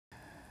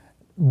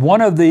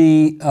One of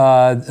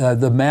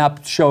the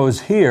map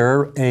shows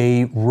here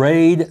a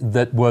raid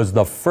that was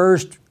the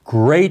first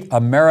great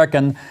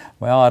American,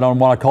 well, I don't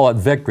want to call it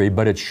victory,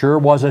 but it sure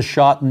was a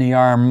shot in the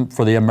arm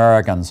for the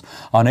Americans.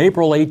 On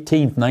April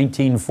 18,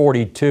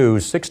 1942,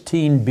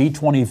 16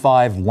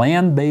 B-25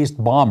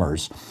 land-based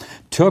bombers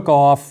took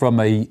off from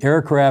an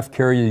aircraft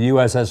carrier, the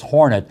USS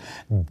Hornet,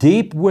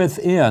 deep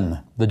within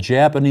the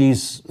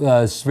Japanese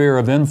sphere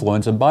of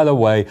influence. And by the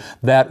way,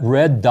 that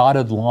red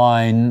dotted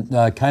line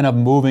kind of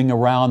moving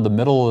around the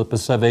middle of the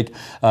Pacific,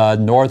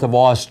 north of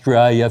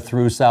Australia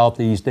through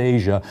Southeast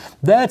Asia,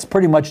 that's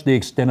pretty much the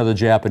extent of the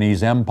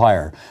Japanese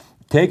empire.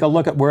 Take a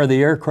look at where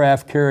the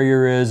aircraft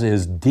carrier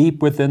is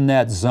deep within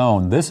that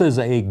zone. This is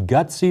a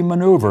gutsy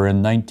maneuver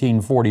in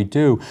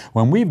 1942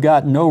 when we've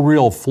got no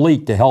real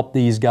fleet to help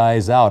these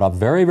guys out, a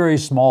very, very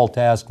small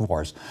task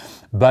force.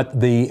 But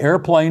the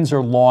airplanes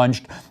are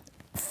launched,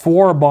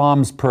 4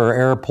 bombs per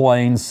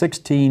airplane,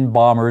 16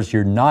 bombers.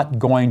 You're not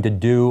going to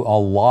do a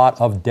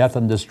lot of death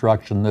and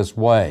destruction this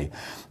way.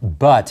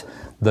 But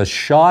the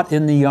shot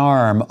in the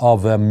arm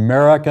of the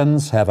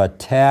Americans have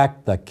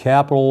attacked the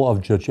capital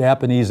of the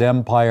Japanese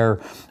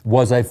Empire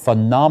was a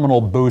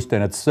phenomenal boost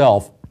in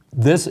itself.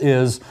 This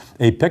is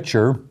a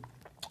picture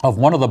of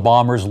one of the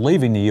bombers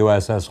leaving the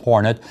USS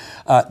Hornet.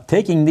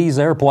 Taking these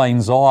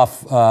airplanes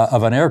off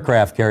of an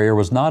aircraft carrier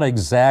was not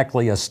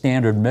exactly a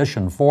standard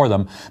mission for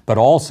them, but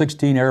all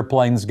 16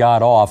 airplanes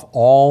got off,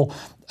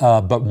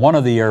 but one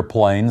of the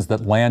airplanes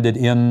that landed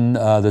in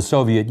the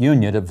Soviet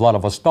Union at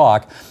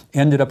Vladivostok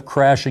ended up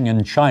crashing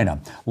in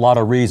China. A lot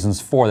of reasons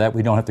for that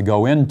we don't have to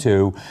go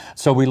into.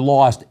 So we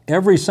lost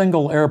every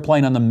single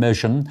airplane on the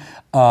mission,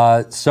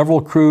 several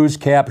crews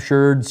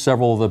captured,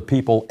 several of the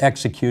people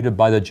executed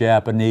by the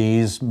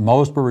Japanese.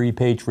 Most were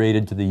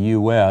repatriated to the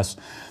U.S.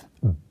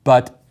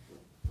 But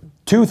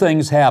 2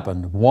 things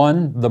happened.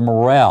 One, the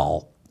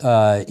morale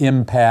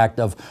impact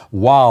of,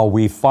 wow,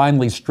 we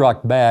finally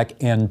struck back.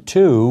 And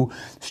 2,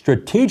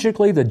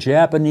 strategically, the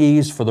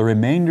Japanese, for the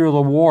remainder of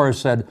the war,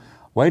 said,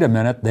 wait a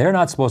minute, they're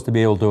not supposed to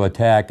be able to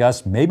attack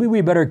us. Maybe we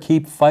better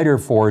keep fighter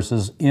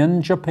forces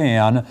in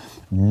Japan,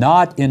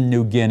 not in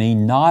New Guinea,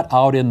 not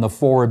out in the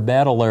forward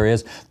battle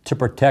areas to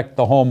protect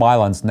the home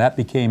islands. And that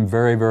became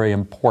very, very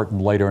important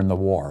later in the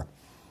war.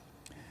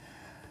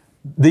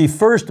 The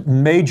first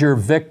major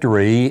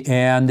victory,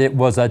 and it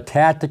was a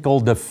tactical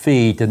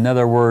defeat. In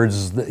other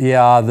words,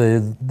 yeah,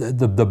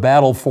 the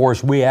battle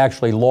force, we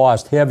actually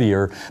lost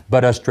heavier,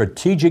 but a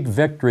strategic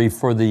victory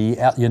for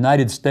the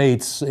United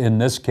States in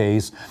this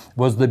case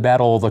was the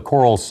Battle of the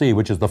Coral Sea,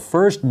 which is the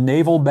first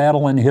naval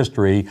battle in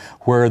history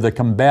where the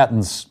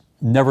combatants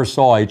never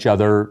saw each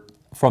other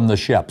from the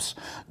ships.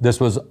 This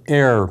was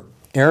air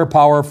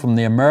power from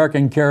the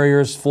American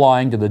carriers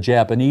flying to the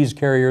Japanese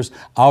carriers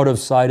out of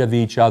sight of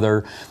each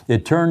other.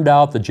 It turned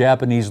out the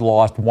Japanese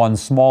lost 1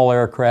 small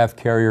aircraft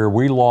carrier.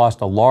 We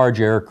lost a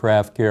large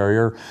aircraft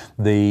carrier,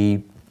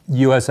 the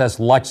USS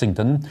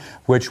Lexington,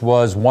 which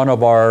was one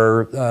of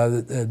our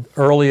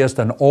earliest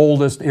and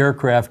oldest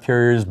aircraft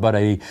carriers, but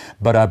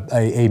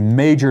a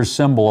major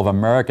symbol of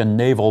American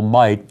naval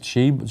might.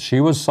 She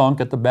was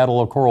sunk at the Battle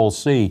of Coral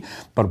Sea,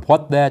 but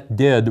what that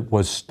did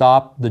was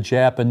stop the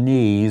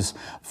Japanese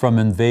from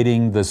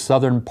invading the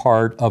southern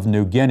part of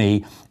New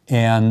Guinea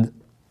and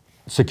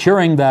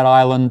securing that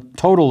island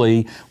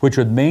totally, which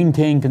would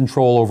maintain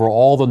control over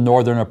all the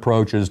northern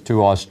approaches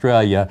to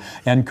Australia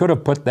and could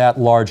have put that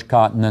large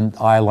continent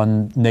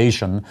island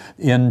nation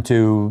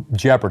into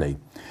jeopardy.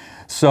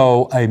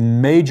 So a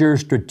major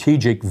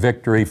strategic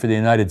victory for the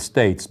United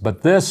States,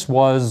 but this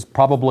was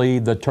probably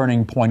the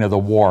turning point of the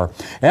war.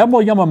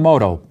 Admiral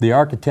Yamamoto, the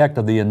architect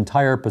of the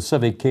entire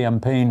Pacific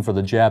campaign for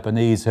the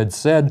Japanese, had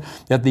said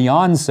at the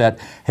onset,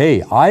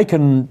 hey, I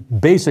can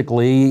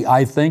basically,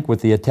 I think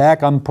with the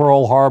attack on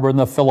Pearl Harbor and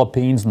the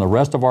Philippines and the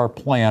rest of our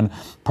plan,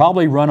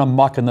 probably run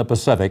amok in the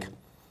Pacific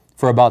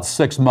for about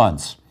 6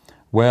 months.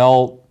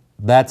 Well,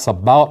 that's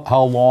about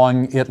how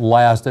long it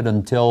lasted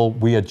until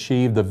we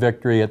achieved the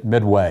victory at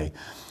Midway.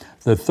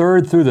 The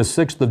 3rd through the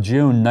 6th of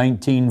June,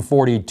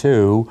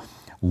 1942,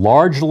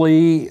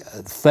 largely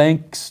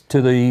thanks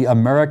to the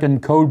American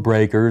code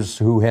breakers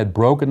who had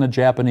broken the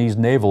Japanese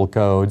naval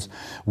codes,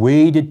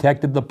 we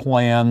detected the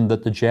plan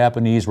that the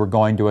Japanese were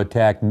going to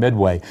attack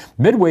Midway.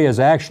 Midway is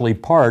actually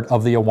part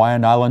of the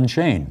Hawaiian Island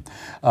chain.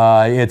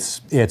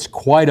 It's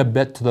quite a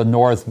bit to the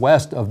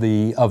northwest of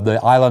the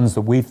islands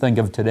that we think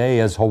of today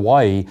as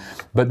Hawaii,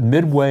 but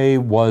Midway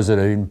was an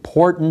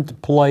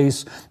important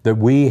place that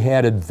we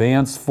had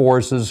advanced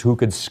forces who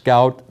could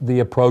scout the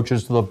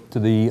approaches to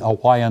the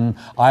Hawaiian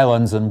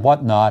Islands and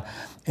whatnot.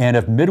 And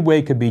if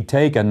Midway could be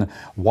taken,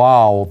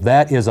 wow,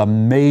 that is a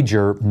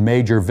major,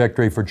 major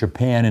victory for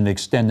Japan in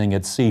extending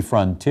its sea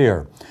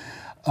frontier.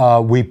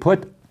 We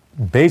put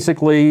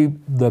basically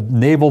the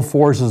naval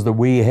forces that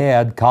we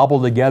had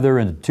cobbled together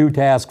into 2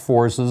 task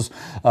forces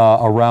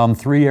around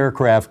 3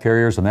 aircraft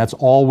carriers, and that's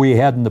all we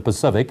had in the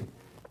Pacific.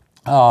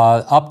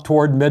 Up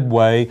toward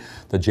Midway.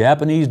 The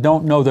Japanese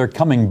don't know they're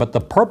coming, but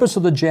the purpose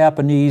of the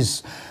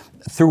Japanese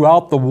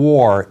throughout the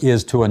war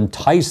is to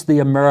entice the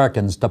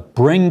Americans to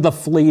bring the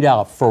fleet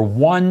out for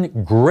one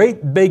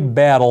great big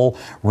battle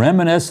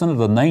reminiscent of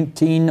the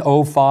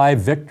 1905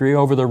 victory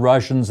over the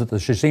Russians at the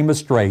Tsushima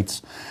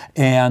Straits.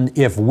 And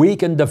if we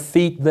can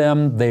defeat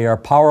them, they are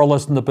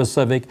powerless in the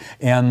Pacific,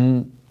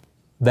 and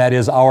that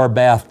is our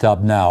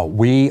bathtub now.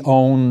 We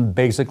own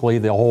basically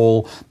the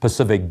whole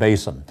Pacific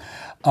Basin.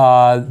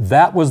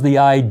 That was the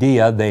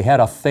idea. They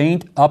had a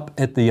feint up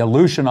at the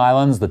Aleutian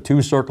Islands, the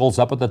two circles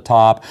up at the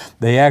top.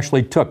 They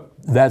actually took,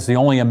 that's the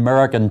only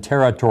American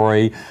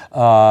territory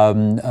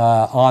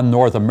on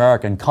North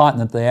American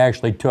continent they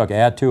actually took.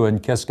 Attu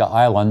and Kiska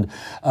Island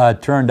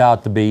turned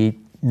out to be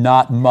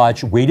not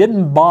much. We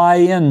didn't buy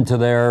into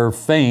their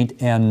feint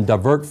and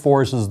divert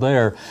forces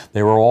there.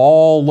 They were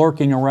all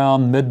lurking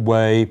around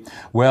Midway.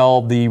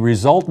 Well, the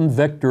resultant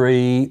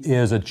victory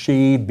is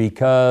achieved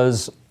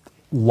because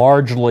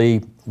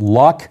largely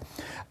luck,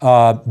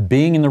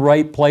 being in the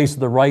right place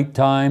at the right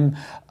time,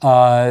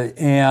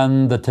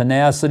 and the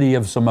tenacity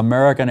of some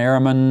American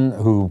airmen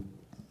who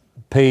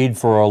paid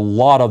for a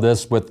lot of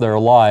this with their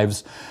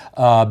lives.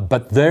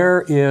 But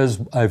there is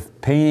a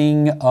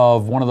painting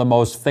of one of the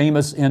most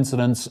famous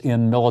incidents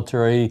in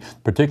military,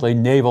 particularly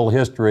naval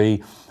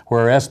history,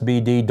 where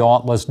SBD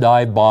Dauntless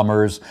dive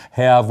bombers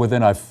have,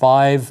 within a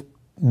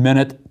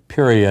 5-minute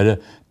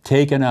period,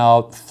 taken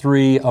out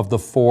 3 of the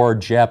 4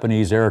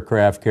 Japanese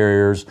aircraft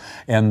carriers,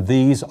 and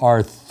these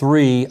are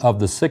 3 of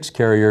the 6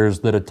 carriers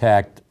that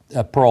attacked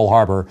Pearl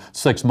Harbor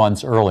 6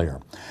 months earlier.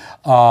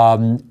 3,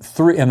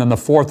 and then the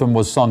 4th one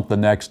was sunk the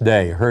next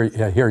day.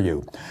 Hear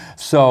you.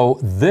 So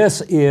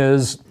this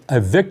is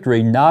a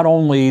victory. Not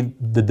only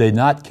did they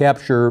not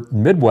capture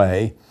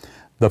Midway,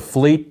 the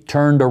fleet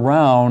turned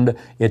around.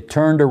 It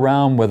turned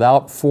around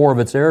without 4 of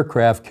its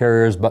aircraft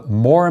carriers, but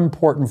more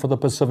important for the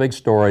Pacific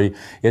story,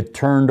 it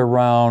turned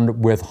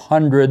around with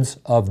hundreds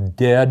of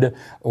dead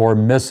or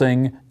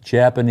missing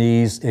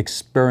Japanese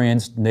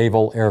experienced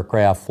naval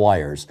aircraft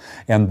flyers.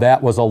 And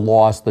that was a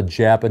loss the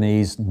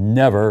Japanese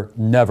never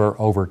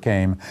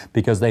overcame,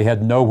 because they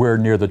had nowhere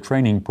near the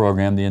training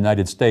program the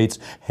United States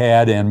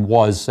had and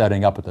was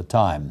setting up at the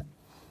time.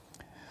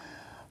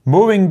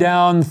 Moving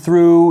down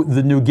through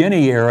the New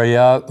Guinea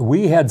area,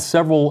 we had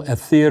several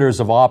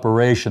theaters of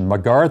operation.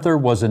 MacArthur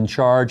was in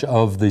charge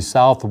of the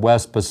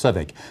Southwest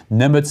Pacific.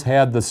 Nimitz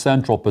had the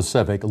Central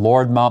Pacific.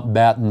 Lord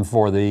Mountbatten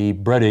for the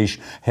British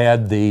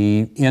had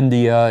the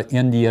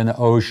Indian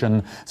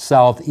Ocean,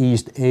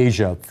 Southeast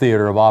Asia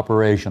theater of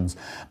operations.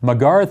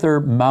 MacArthur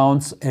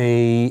mounts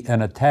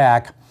an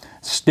attack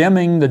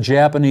stemming the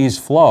Japanese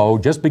flow.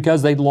 Just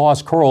because they'd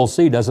lost Coral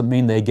Sea doesn't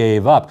mean they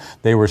gave up.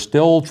 They were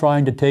still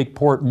trying to take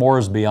Port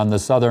Moresby on the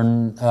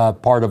southern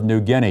part of New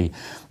Guinea.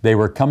 They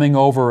were coming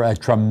over a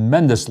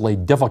tremendously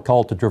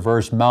difficult to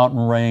traverse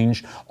mountain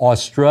range.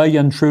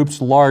 Australian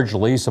troops,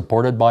 largely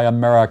supported by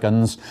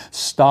Americans,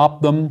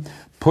 stopped them,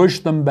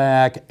 pushed them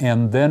back,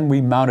 and then we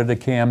mounted a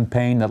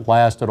campaign that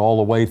lasted all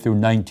the way through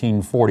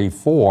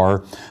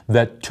 1944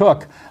 that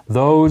took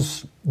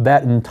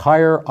that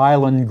entire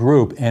island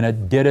group, and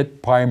it did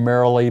it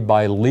primarily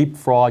by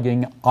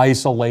leapfrogging,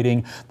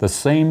 isolating, the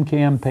same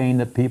campaign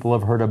that people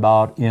have heard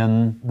about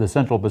in the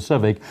Central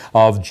Pacific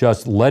of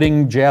just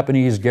letting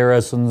Japanese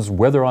garrisons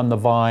wither on the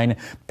vine,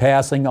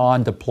 passing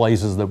on to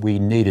places that we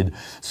needed.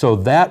 So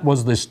that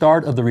was the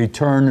start of the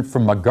return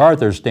from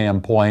MacArthur's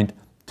standpoint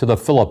to the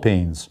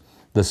Philippines,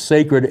 the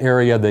sacred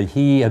area that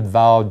he had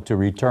vowed to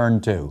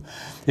return to.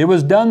 It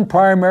was done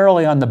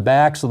primarily on the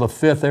backs of the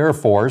 5th Air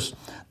Force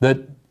that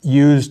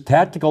used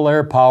tactical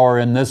air power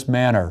in this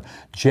manner.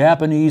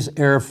 Japanese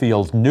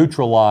airfields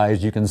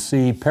neutralized. You can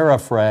see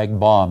parafrag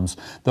bombs.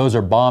 Those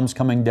are bombs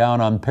coming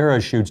down on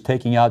parachutes,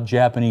 taking out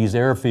Japanese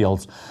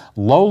airfields.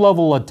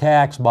 Low-level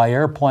attacks by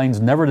airplanes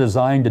never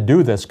designed to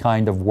do this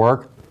kind of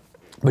work.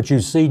 But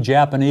you see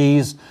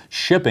Japanese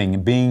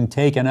shipping being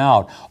taken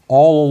out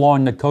all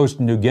along the coast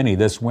of New Guinea.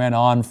 This went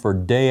on for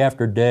day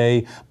after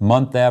day,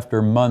 month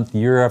after month,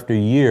 year after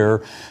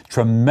year.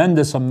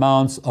 Tremendous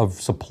amounts of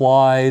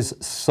supplies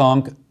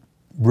sunk,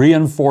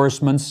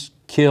 reinforcements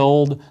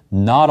killed,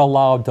 not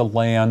allowed to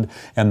land,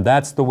 and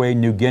that's the way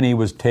New Guinea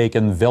was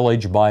taken,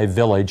 village by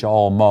village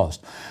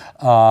almost.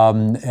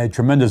 A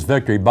tremendous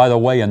victory. By the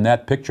way, in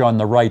that picture on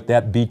the right,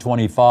 that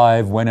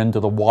B-25 went into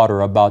the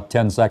water about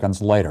 10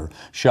 seconds later,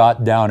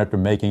 shot down after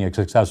making a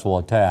successful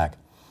attack.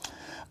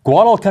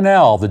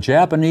 Guadalcanal, the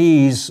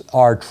Japanese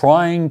are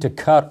trying to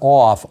cut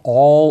off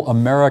all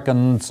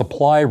American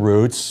supply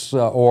routes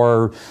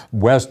or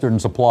Western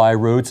supply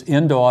routes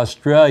into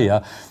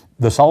Australia.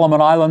 The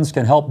Solomon Islands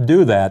can help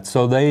do that.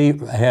 So they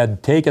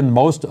had taken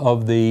most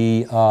of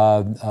the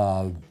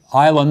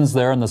islands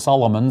there in the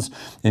Solomons,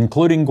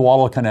 including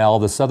Guadalcanal,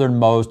 the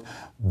southernmost,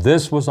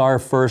 This was our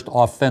first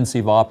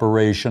offensive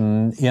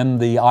operation in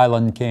the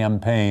island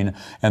campaign,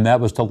 and that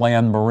was to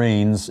land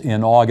Marines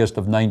in August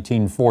of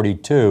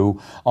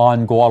 1942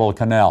 on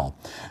Guadalcanal.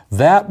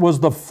 That was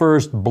the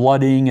first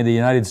blooding of the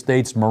United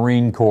States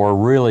Marine Corps,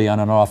 really, on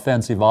an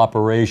offensive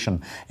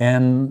operation.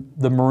 And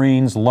the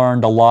Marines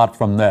learned a lot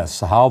from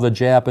this, how the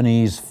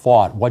Japanese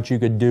fought, what you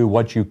could do,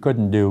 what you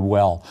couldn't do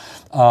well.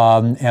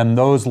 And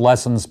those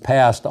lessons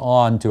passed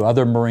on to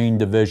other Marine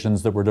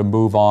divisions that were to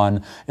move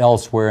on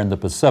elsewhere in the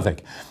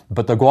Pacific.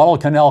 But the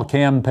Guadalcanal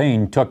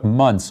campaign took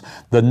months.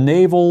 The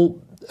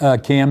naval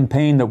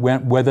campaign that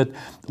went with it,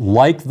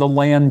 like the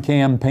land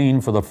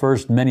campaign for the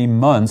first many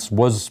months,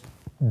 was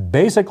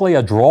basically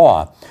a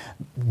draw.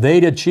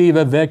 They'd achieve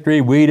a victory,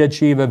 we'd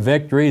achieve a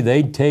victory,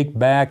 they'd take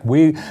back.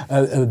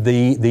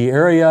 The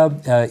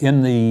area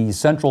in the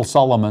Central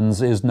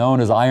Solomons is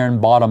known as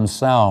Iron Bottom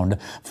Sound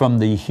from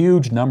the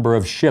huge number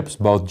of ships,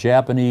 both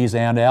Japanese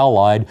and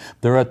Allied.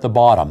 They're at the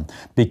bottom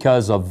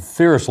because of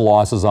fierce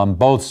losses on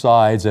both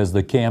sides as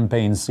the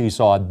campaign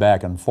seesawed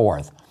back and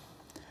forth.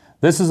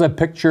 This is a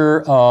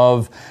picture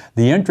of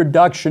the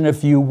introduction,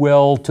 if you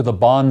will, to the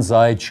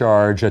banzai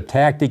charge, a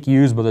tactic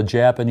used by the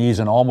Japanese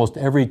in almost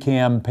every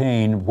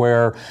campaign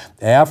where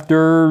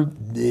after,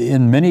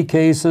 in many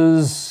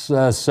cases,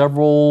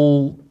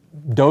 several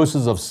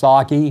doses of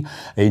sake,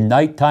 a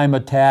nighttime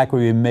attack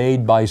would be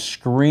made by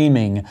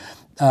screaming,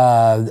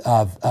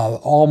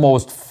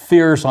 almost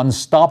fierce,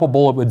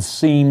 unstoppable, it would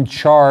seem,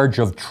 charge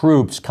of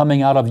troops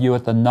coming out of you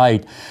at the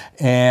night.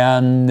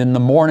 And in the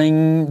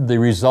morning, the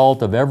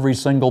result of every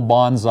single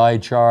banzai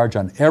charge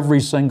on every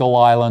single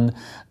island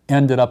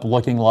ended up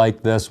looking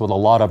like this with a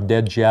lot of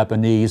dead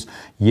Japanese.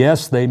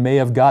 Yes, they may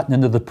have gotten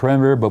into the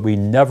perimeter, but we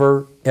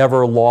never,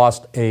 ever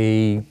lost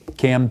a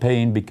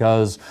campaign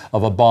because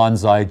of a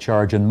banzai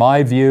charge. In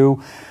my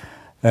view,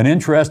 an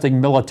interesting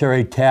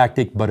military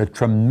tactic, but a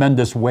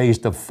tremendous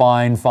waste of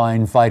fine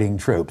fighting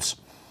troops.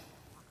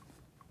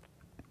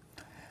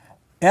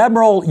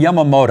 Admiral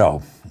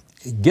Yamamoto.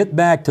 Get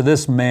back to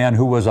this man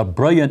who was a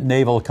brilliant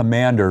naval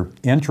commander.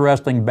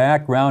 Interesting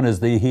background is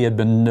that he had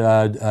been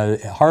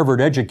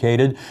Harvard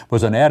educated,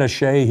 was an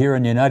attaché here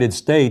in the United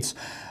States.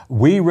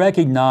 We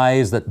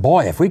recognize that,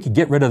 boy, if we could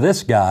get rid of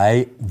this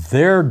guy,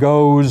 there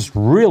goes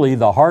really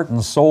the heart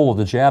and soul of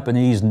the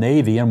Japanese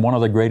Navy and one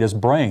of the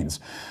greatest brains.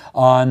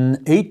 On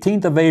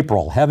 18th of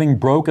April, having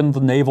broken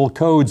the naval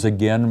codes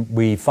again,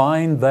 we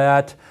find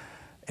that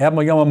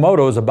Admiral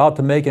Yamamoto is about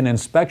to make an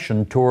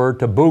inspection tour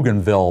to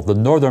Bougainville, the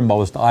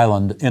northernmost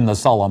island in the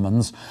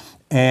Solomons,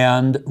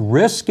 and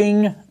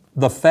risking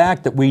the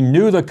fact that we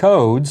knew the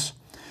codes,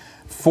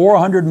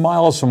 400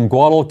 miles from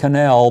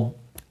Guadalcanal,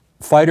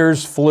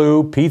 fighters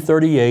flew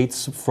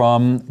P-38s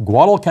from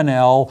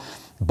Guadalcanal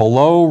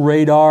below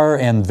radar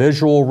and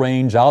visual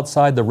range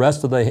outside the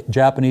rest of the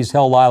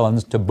Japanese-held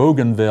islands to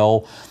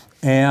Bougainville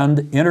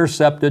and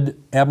intercepted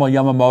Admiral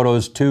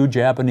Yamamoto's 2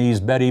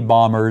 Japanese Betty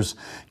bombers,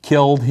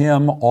 killed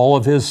him, all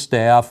of his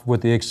staff,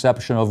 with the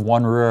exception of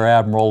one rear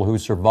admiral who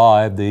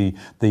survived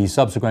the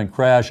subsequent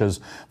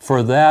crashes.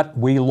 For that,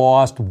 we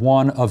lost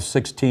 1 of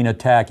 16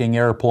 attacking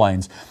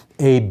airplanes.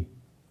 A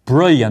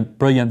brilliant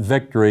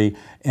victory,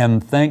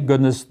 and thank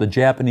goodness the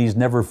Japanese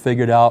never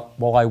figured out,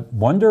 well, I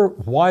wonder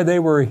why they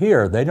were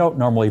here. They don't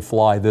normally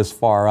fly this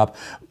far up.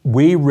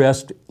 We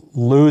risked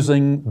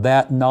losing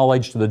that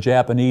knowledge to the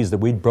Japanese that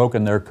we'd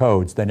broken their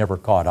codes. They never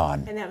caught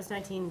on. And that was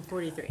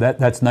 1943.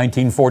 That's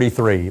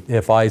 1943.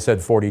 If I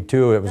said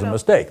 42, it was a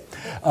mistake.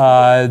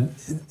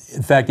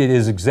 In fact, it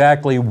is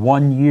exactly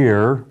 1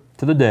 year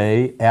to the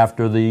day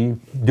after the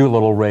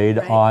Doolittle raid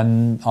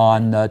on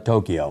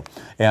Tokyo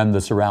and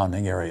the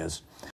surrounding areas.